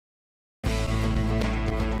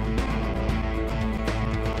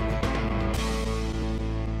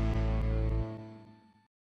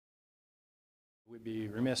We'd be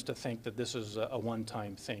remiss to think that this is a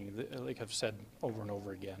one-time thing. Like I've said over and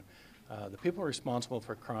over again, the people responsible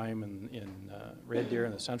for crime in Red Deer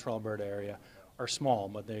and the central Alberta area are small,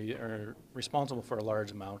 but they are responsible for a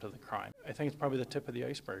large amount of the crime. I think it's probably the tip of the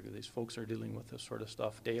iceberg. These folks are dealing with this sort of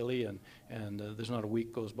stuff daily, and there's not a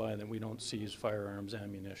week goes by that we don't seize firearms,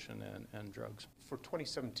 ammunition, and drugs. For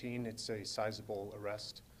 2017, it's a sizable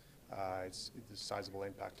arrest. It's a sizable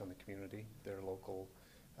impact on the community. They're local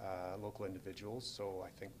individuals, so I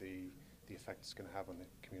think the effect it's going to have on the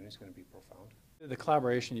community is going to be profound. The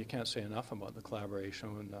collaboration, you can't say enough about the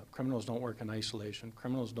collaboration. When, criminals don't work in isolation.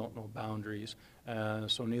 Criminals don't know boundaries,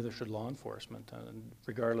 so neither should law enforcement. And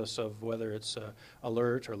regardless of whether it's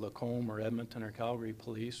Alert or Lacombe or Edmonton or Calgary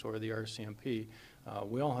Police or the RCMP,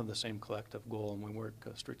 we all have the same collective goal, and we work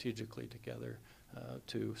strategically together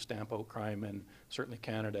to stamp out crime in certainly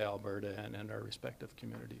Canada, Alberta, and our respective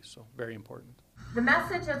communities. So very important. The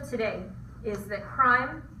message of today is that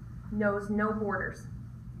crime knows no borders,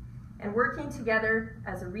 and working together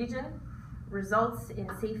as a region results in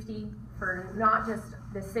safety for not just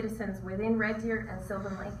the citizens within Red Deer and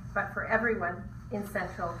Sylvan Lake, but for everyone in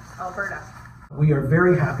central Alberta. We are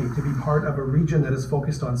very happy to be part of a region that is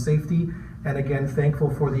focused on safety, and again thankful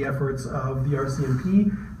for the efforts of the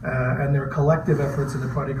RCMP and their collective efforts in the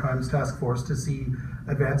Product Crimes Task Force to see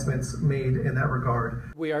advancements made in that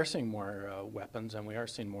regard. We are seeing more weapons, and we are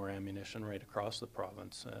seeing more ammunition right across the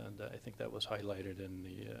province, and I think that was highlighted in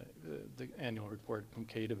the annual report from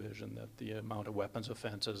K Division, that the amount of weapons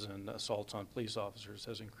offenses and assaults on police officers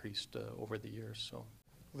has increased over the years. So,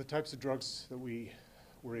 the types of drugs that we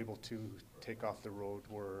were able to take off the road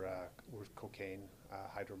were cocaine,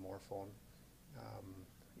 hydromorphone,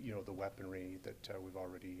 you know, the weaponry that we've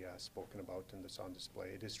already spoken about and that's on display.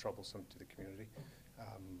 It is troublesome to the community.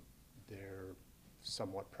 They're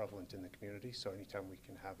somewhat prevalent in the community, so anytime we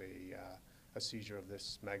can have a seizure of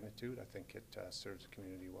this magnitude, I think it serves the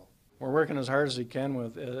community well. We're working as hard as we can,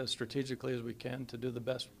 with as strategically as we can, to do the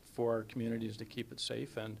best for our communities to keep it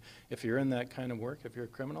safe. And if you're in that kind of work, if you're a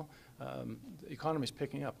criminal, the economy's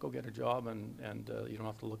picking up. Go get a job, and you don't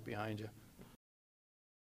have to look behind you.